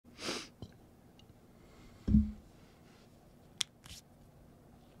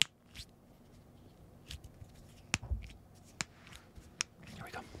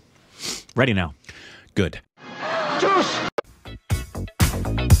Ready now. Good. Juice!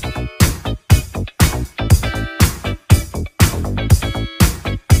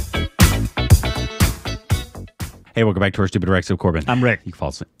 Hey, welcome back to our Stupid Rex of Corbin. I'm Rick. You can follow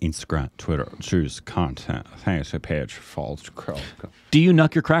us on Instagram, Twitter, choose content. Thanks, page, follow. Do you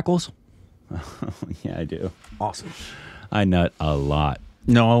nuck your crackles? Yeah, I do. Awesome. I nut a lot.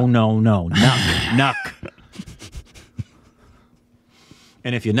 No. Nuck.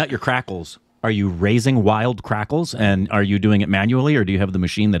 And if you nut your crackles, are you raising wild crackles? And are you doing it manually, or do you have the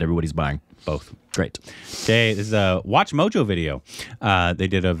machine that everybody's buying? Both. Great. Okay, this is a Watch Mojo video. They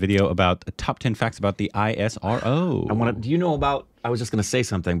did a video about the top 10 facts about the ISRO. Do you know about, I was just going to say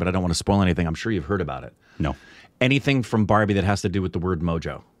something, but I don't want to spoil anything. I'm sure you've heard about it. No. Anything from Barbie that has to do with the word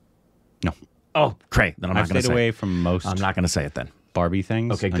mojo? No. Oh, great. Then I'm not going to say stayed away from most I'm not going to say it then. Barbie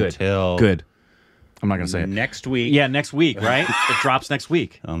things. Okay, good. Until good. I'm not going to say it. Next week. Yeah, next week, right? It drops next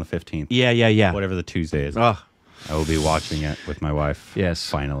week. On the 15th. Yeah. Whatever the Tuesday is. Oh. I will be watching it with my wife. Yes.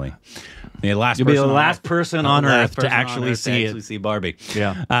 Finally. You'll be the last person on Earth to actually see it. See Barbie.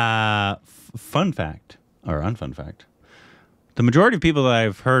 Yeah. Fun fact, or unfun fact. The majority of people that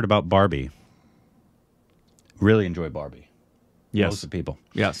I've heard about Barbie really enjoy Barbie. Yes. Most of the people.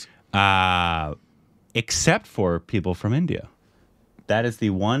 Yes. Except for people from India. That is the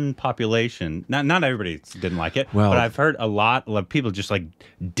one population. Not everybody didn't like it, well, but I've heard a lot of people just like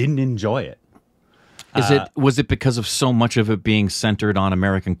didn't enjoy it. Was it because of so much of it being centered on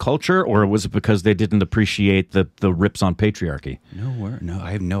American culture, or was it because they didn't appreciate the rips on patriarchy? No,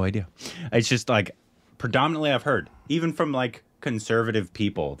 I have no idea. It's just like predominantly I've heard, even from like conservative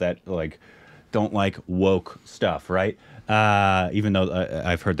people that like don't like woke stuff, right? Even though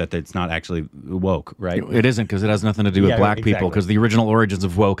I've heard that it's not actually woke, right? It isn't, because it has nothing to do with black people, because the original origins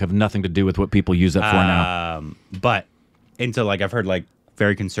of woke have nothing to do with what people use it for now. But until like I've heard like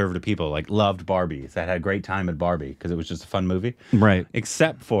very conservative people like loved Barbie, that had a great time at Barbie because it was just a fun movie, right?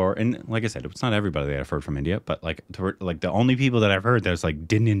 Except for, and like I said, it's not everybody that I've heard from India, but like the only people that I've heard that's like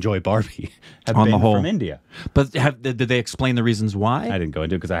didn't enjoy Barbie have been from India. But did they explain the reasons why? I didn't go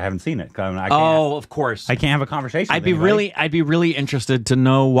into it because I haven't seen it. Of course, I can't have a conversation. I'd be really interested to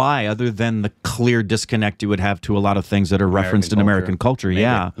know why, other than the clear disconnect you would have to a lot of things that are referenced in American culture. Maybe.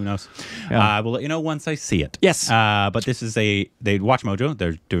 Yeah, who knows? Yeah. We'll let you know once I see it. Yes. But this is they Watch Mojo.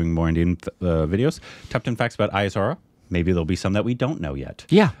 They're doing more Indian videos. Top 10 facts about ISRO. Maybe there'll be some that we don't know yet.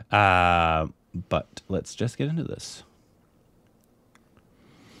 Yeah. But let's just get into this.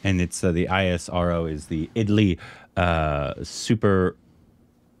 And it's the ISRO is the Italy super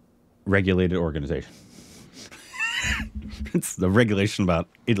regulated organization. It's the regulation about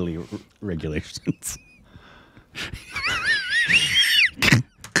Italy regulations.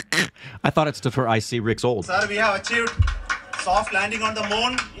 I thought it stood for I see Rick's old. Sir, we have achieved soft landing on the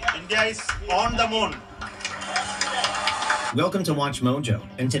moon. India is on the moon. Welcome to Watch Mojo,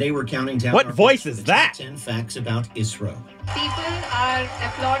 and today we're counting down. What voice is that? 10 facts about ISRO. People are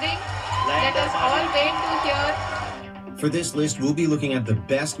applauding. Let us all wait to hear. For this list, we'll be looking at the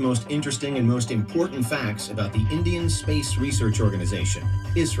best, most interesting, and most important facts about the Indian Space Research Organization,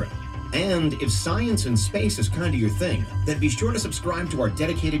 ISRO. And if science and space is kind of your thing, then be sure to subscribe to our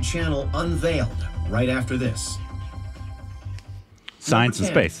dedicated channel, Unveiled, right after this. Science and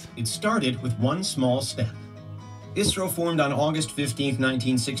space. It started with one small step. ISRO formed on August 15th,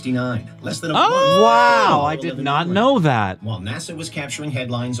 1969. Less than a month. Wow, I did not know that. While NASA was capturing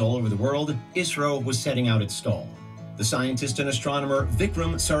headlines all over the world, ISRO was setting out its stall. The scientist and astronomer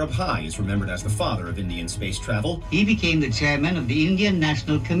Vikram Sarabhai is remembered as the father of Indian space travel. He became the chairman of the Indian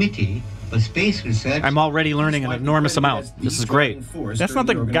National Committee for Space Research. I'm already learning an enormous amount. This is great. That's not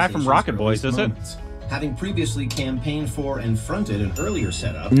the guy from Rocket Boys, is it? Having previously campaigned for and fronted an earlier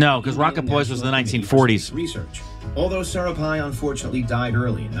setup. No, because Rocket Boys was in the 1940s. Research. Although Sarabhai unfortunately died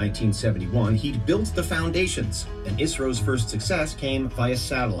early in 1971, he'd built the foundations, and ISRO's first success came via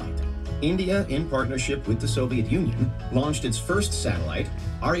satellite. India, in partnership with the Soviet Union, launched its first satellite,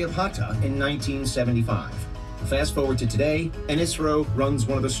 Aprajita, in 1975. Fast forward to today, and ISRO runs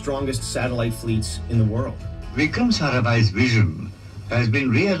one of the strongest satellite fleets in the world. Vikram Sarabhai's vision has been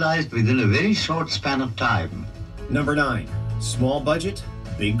realized within a very short span of time. Number 9, small budget,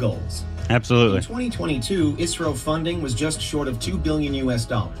 big goals. Absolutely. In 2022, ISRO funding was just short of $2 billion,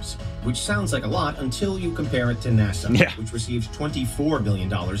 which sounds like a lot until you compare it to NASA, which received $24 billion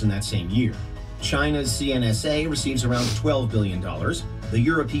in that same year. China's CNSA receives around $12 billion. The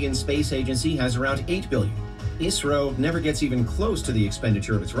European Space Agency has around $8 billion. ISRO never gets even close to the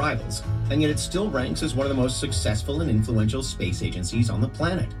expenditure of its rivals, and yet it still ranks as one of the most successful and influential space agencies on the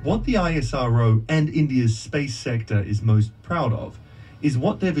planet. What the ISRO and India's space sector is most proud of is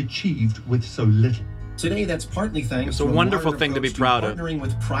what they've achieved with so little. Today, that's partly thanks It's to a wonderful thing to be proud of. Partnering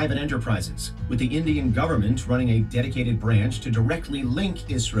with private enterprises, with the Indian government running a dedicated branch to directly link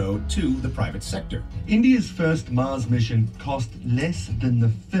ISRO to the private sector. India's first Mars mission cost less than the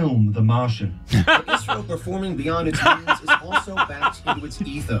film The Martian. But ISRO performing beyond its means is also backed into its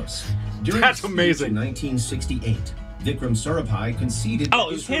ethos. During That's its speech amazing. In 1968, Vikram Sarabhai conceded that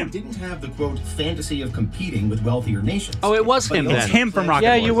ISRO didn't have the, quote, fantasy of competing with wealthier nations. Oh, it was him But then. It's him from Rocket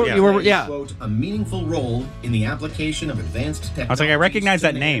Yeah, Wars. you were, yeah. Quote, a meaningful role in the application of advanced technology. I was like, I recognize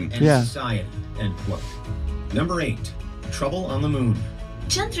that name. And Yeah. society, end quote. Number 8, trouble on the moon.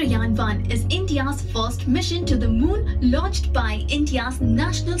 Chandrayaan-1 is India's first mission to the moon, launched by India's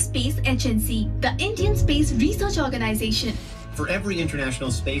National Space Agency, the Indian Space Research Organization. For every international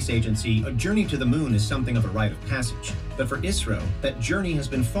space agency, a journey to the moon is something of a rite of passage. But for ISRO, that journey has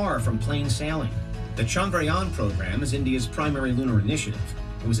been far from plain sailing. The Chandrayaan program is India's primary lunar initiative.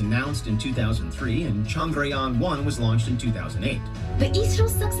 It was announced in 2003, and Chandrayaan-1 was launched in 2008. The ISRO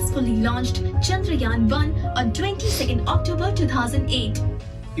successfully launched Chandrayaan-1 on 22nd October 2008.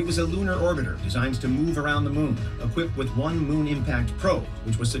 It was a lunar orbiter designed to move around the moon, equipped with one moon impact probe,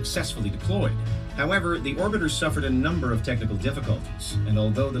 which was successfully deployed. However, the orbiter suffered a number of technical difficulties, and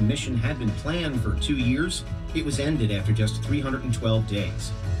although the mission had been planned for 2 years, it was ended after just 312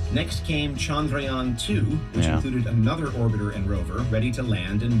 days. Next came Chandrayaan-2, which included another orbiter and rover ready to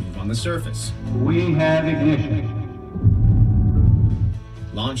land and move on the surface. We have ignition.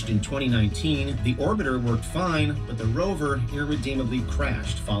 Launched in 2019, the orbiter worked fine, but the rover irredeemably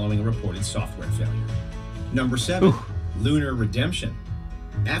crashed following a reported software failure. Number 7, lunar redemption.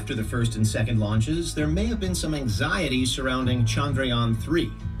 After the first and second launches, there may have been some anxiety surrounding Chandrayaan-3,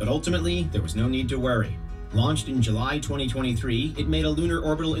 but ultimately, there was no need to worry. Launched in July 2023, it made a lunar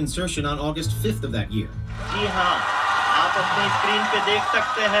orbital insertion on August 5th of that year. जी हाँ, आप अपने screen पे देख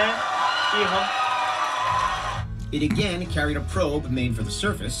सकते हैं कि हम It again carried a probe made for the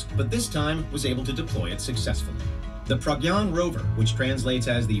surface, but this time was able to deploy it successfully. The Pragyan rover, which translates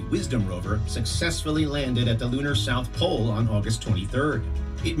as the Wisdom rover, successfully landed at the lunar South Pole on August 23rd.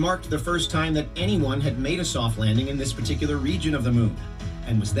 It marked the first time that anyone had made a soft landing in this particular region of the moon,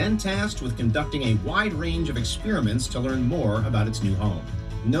 and was then tasked with conducting a wide range of experiments to learn more about its new home.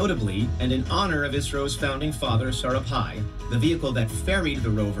 Notably, and in honor of ISRO's founding father, Sarabhai, the vehicle that ferried the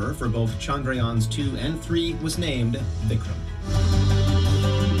rover for both Chandrayaans 2 and 3 was named Vikram.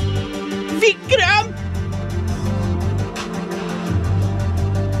 Vikram!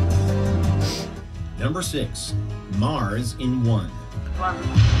 Number 6, Mars in 1.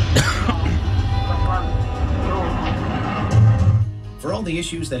 For all the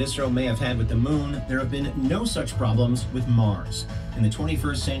issues that ISRO may have had with the moon, there have been no such problems with Mars. In the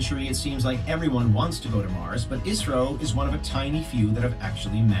 21st century, it seems like everyone wants to go to Mars, but ISRO is one of a tiny few that have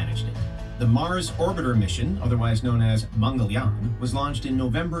actually managed it. The Mars Orbiter mission, otherwise known as Mangalyaan, was launched in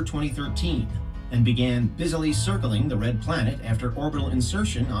November 2013 and began busily circling the red planet after orbital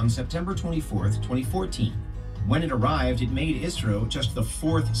insertion on September 24th, 2014. When it arrived, it made ISRO just the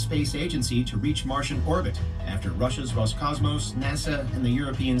 4th space agency to reach Martian orbit, after Russia's Roscosmos, NASA, and the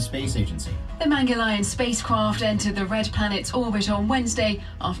European Space Agency. The Mangalyaan spacecraft entered the red planet's orbit on Wednesday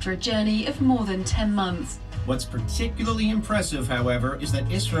after a journey of more than 10 months. What's particularly impressive, however, is that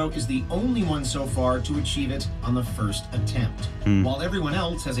ISRO is the only one so far to achieve it on the first attempt. While everyone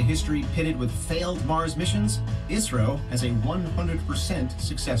else has a history pitted with failed Mars missions, ISRO has a 100%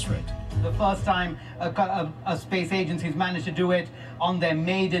 success rate. The first time a space agency's managed to do it on their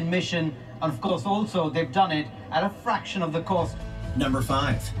maiden mission, and of course also they've done it at a fraction of the cost. Number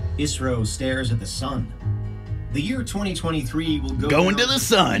 5, ISRO stares at the sun. The year 2023 will go into the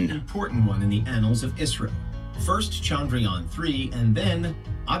sun. An important one in the annals of ISRO. First Chandrayaan-3 and then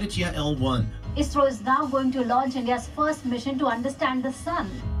Aditya L1. ISRO is now going to launch India's first mission to understand the sun.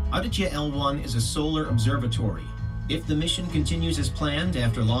 Aditya L1 is a solar observatory. If the mission continues as planned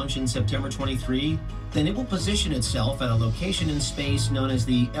after launch in September 23, then it will position itself at a location in space known as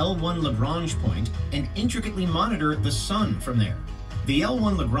the L1 Lagrange point and intricately monitor the sun from there. The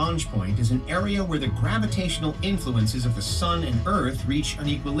L1 Lagrange point is an area where the gravitational influences of the sun and Earth reach an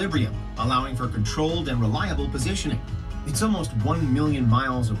equilibrium, allowing for controlled and reliable positioning. It's almost 1 million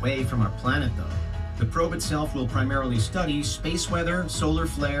miles away from our planet, though. The probe itself will primarily study space weather, solar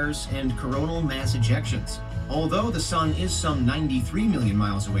flares, and coronal mass ejections. Although the sun is some 93 million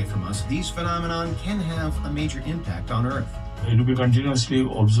miles away from us, these phenomena can have a major impact on Earth. It will be continuously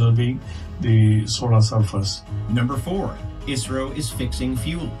observing the solar surface. Number 4, ISRO is fixing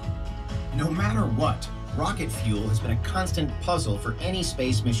fuel. No matter what, rocket fuel has been a constant puzzle for any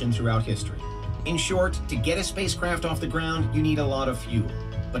space mission throughout history. In short, to get a spacecraft off the ground, you need a lot of fuel.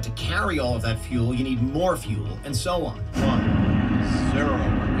 But to carry all of that fuel, you need more fuel, and so on. 1, 0,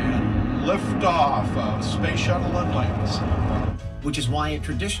 and liftoff of Space Shuttle Atlantis. Which is why it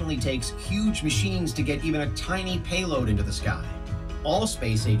traditionally takes huge machines to get even a tiny payload into the sky. All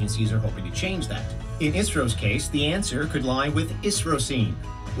space agencies are hoping to change that. In ISRO's case, the answer could lie with ISROcene,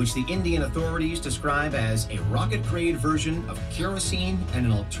 which the Indian authorities describe as a rocket-grade version of kerosene and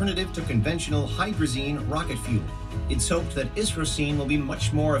an alternative to conventional hydrazine rocket fuel. It's hoped that ISROcene will be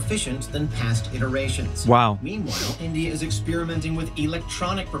much more efficient than past iterations. Wow. Meanwhile, India is experimenting with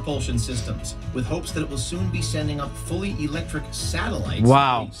electronic propulsion systems, with hopes that it will soon be sending up fully electric satellites.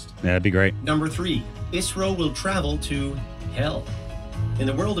 Wow. Yeah, that'd be great. Number 3, ISRO will travel to hell. In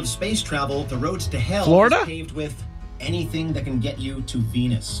the world of space travel, the road to hell Florida? is paved with anything that can get you to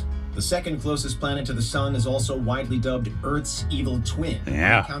Venus. The second closest planet to the sun is also widely dubbed Earth's evil twin, on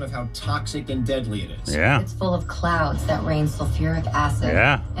account of how toxic and deadly it is. Yeah. It's full of clouds that rain sulfuric acid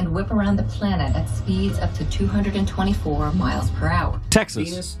and whip around the planet at speeds up to 224 miles per hour. Texas.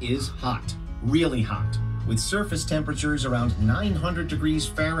 Venus is hot, really hot, with surface temperatures around 900 degrees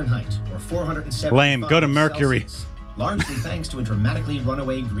Fahrenheit or 475 Lame. Go to Mercury. Celsius, largely thanks to a dramatically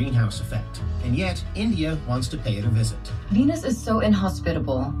runaway greenhouse effect. And yet, India wants to pay it a visit. Venus is so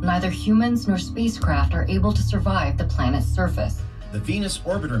inhospitable, neither humans nor spacecraft are able to survive the planet's surface. The Venus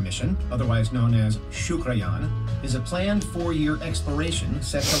Orbiter mission, otherwise known as Shukrayaan, is a planned 4-year exploration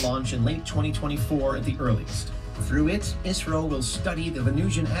set to launch in late 2024 at the earliest. Through it, ISRO will study the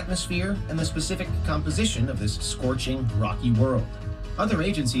Venusian atmosphere and the specific composition of this scorching, rocky world. Other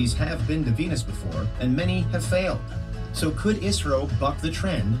agencies have been to Venus before, and many have failed. So could ISRO buck the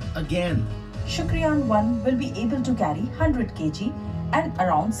trend again? Shukrayaan-1 will be able to carry 100 kg and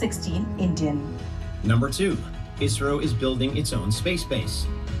around 16 Indian. Number 2, ISRO is building its own space base.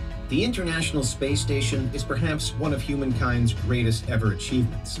 The International Space Station is perhaps one of humankind's greatest ever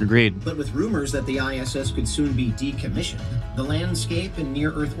achievements. Agreed. But with rumors that the ISS could soon be decommissioned, the landscape in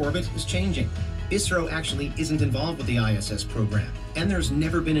near-Earth orbit is changing. ISRO actually isn't involved with the ISS program, and there's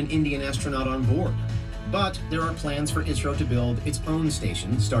never been an Indian astronaut on board. But there are plans for ISRO to build its own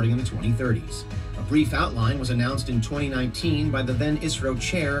station starting in the 2030s. A brief outline was announced in 2019 by the then ISRO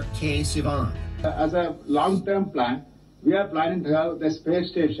chair, K. Sivan. As a long-term plan, we are planning to have the space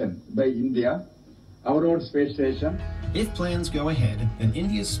station by India, our own space station. If plans go ahead, then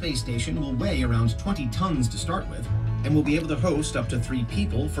India's space station will weigh around 20 tons to start with, and will be able to host up to 3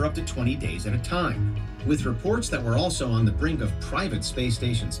 people for up to 20 days at a time. With reports that we're also on the brink of private space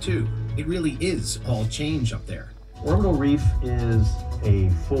stations too, it really is all change up there. Orbital Reef is a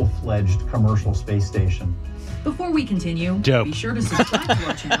full-fledged commercial space station. Before we continue, be sure to subscribe to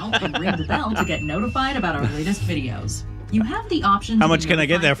our channel and ring the bell to get notified about our latest videos. You have the option to How much can I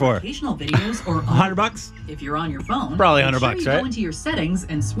get there for? Occasional videos or $100? If you're on your phone, Probably make $100, sure you right? Go into your settings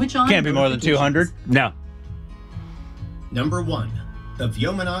and switch on. Can't be more than 200. No. Number 1, the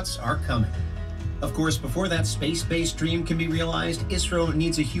Vyomanauts are coming. Of course, before that space-based dream can be realized, ISRO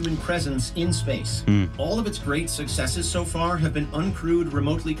needs a human presence in space. All of its great successes so far have been uncrewed,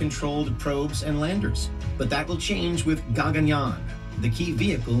 remotely controlled probes and landers. But that will change with Gaganyaan, the key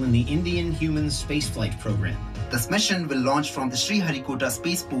vehicle in the Indian human spaceflight program. This mission will launch from the Sriharikota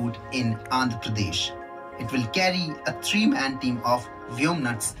spaceport in Andhra Pradesh. It will carry a 3-man team of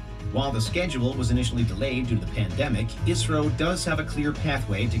Vyomanauts. While the schedule was initially delayed due to the pandemic, ISRO does have a clear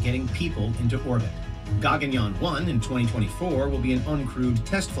pathway to getting people into orbit. Gaganyaan-1 in 2024 will be an uncrewed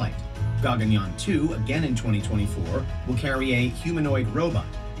test flight. Gaganyaan-2, again in 2024, will carry a humanoid robot.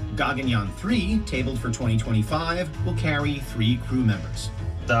 Gaganyaan-3, tabled for 2025, will carry 3 crew members.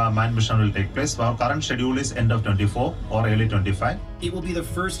 The manned mission will take place. Our current schedule is end of 24 or early 25. It will be the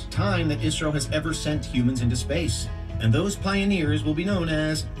first time that ISRO has ever sent humans into space. And those pioneers will be known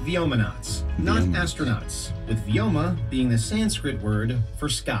as Vyomanauts, not astronauts, with Vyoma being the Sanskrit word for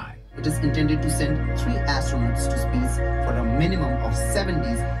sky. It is intended to send 3 astronauts to space for a minimum of 7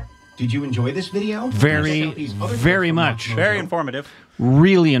 days. Did you enjoy this video? Very much. Very informative.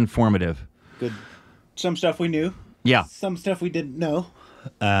 Really informative. Good. Some stuff we knew. Yeah. Some stuff we didn't know.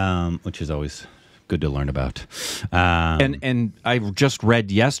 Which is always good to learn about. And I just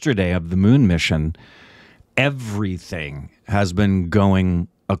read yesterday of the moon mission. Everything has been going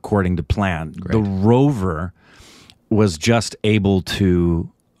according to plan. Great. The rover was just able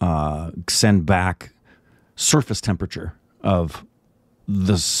to send back surface temperature of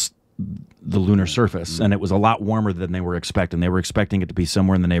the lunar surface, and it was a lot warmer than they were expecting. They were expecting it to be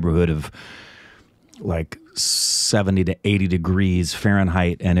somewhere in the neighborhood of like 70 to 80 degrees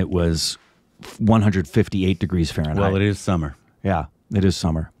Fahrenheit, and it was 158 degrees Fahrenheit. Well, it is summer. Yeah. It is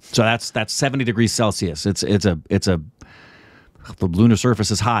summer. So that's 70 degrees Celsius. The lunar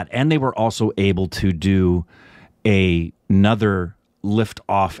surface is hot. And they were also able to do another lift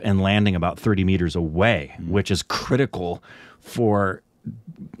off and landing about 30 meters away, which is critical for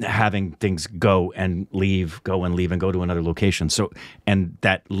having things go and leave and go to another location. So, and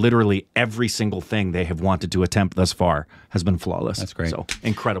that literally every single thing they have wanted to attempt thus far has been flawless. That's great. So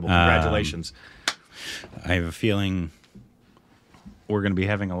incredible. Congratulations. I have a feeling we're going to be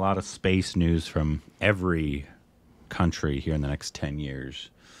having a lot of space news from every country here in the next 10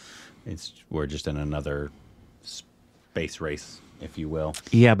 years. We're just in another space race, if you will.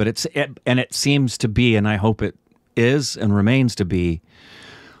 Yeah, but it seems to be, and I hope it is and remains to be,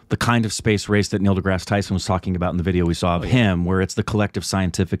 the kind of space race that Neil deGrasse Tyson was talking about in the video we saw of him, where it's the collective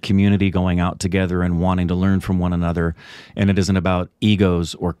scientific community going out together and wanting to learn from one another, and it isn't about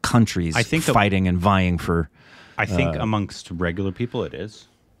egos or countries fighting and vying for... I think amongst regular people it is,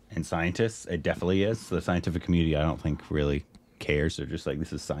 and scientists it definitely is. The scientific community I don't think really cares. They're just like,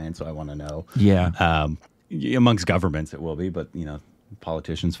 this is science, so I want to know. Yeah. Amongst governments it will be, but you know,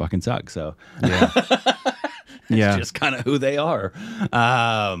 politicians fucking suck, so... Yeah. It's just kind of who they are.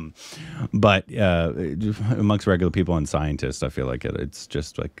 But amongst regular people and scientists, I feel like it's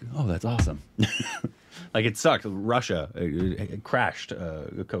just like, oh, that's awesome. Like, it sucked. Russia it crashed,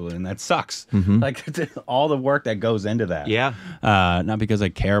 and that sucks. Like, all the work that goes into that. Yeah. Not because I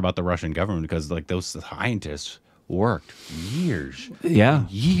care about the Russian government, because like those scientists worked years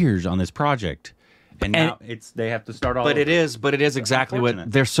on this project. And now they have to start all over. But it is exactly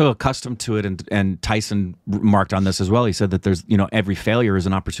what they're so accustomed to it. And Tyson marked on this as well. He said that there's, every failure is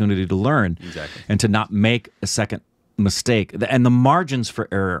an opportunity to learn and to not make a second mistake. And the margins for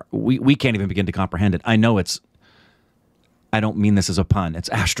error, we can't even begin to comprehend it. I know I don't mean this as a pun. It's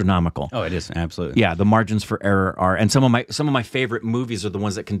astronomical. Oh, it is. Absolutely. Yeah. The margins for error are, and some of my favorite movies are the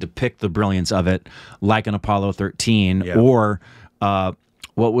ones that can depict the brilliance of it, like an Apollo 13 or what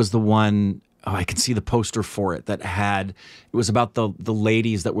was the one, oh, I can see the poster for it it was about the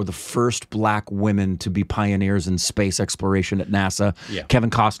ladies that were the first black women to be pioneers in space exploration at NASA. Yeah.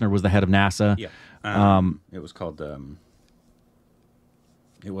 Kevin Costner was the head of NASA. Yeah. It was called, it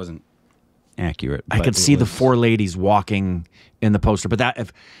wasn't accurate. I could see the four ladies walking in the poster, but that,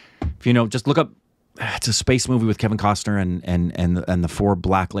 if just look up, it's a space movie with Kevin Costner and the four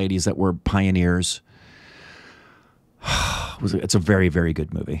black ladies that were pioneers. It's a very, very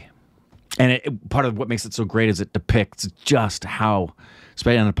good movie. And part of what makes it so great is it depicts just how,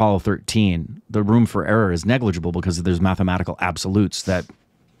 especially on Apollo 13, the room for error is negligible because there's mathematical absolutes that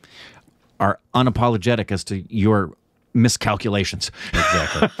are unapologetic as to your miscalculations.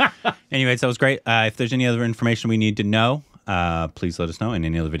 Exactly. Anyways, that was great. If there's any other information we need to know, please let us know, and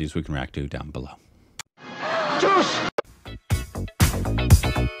any other videos we can react to down below.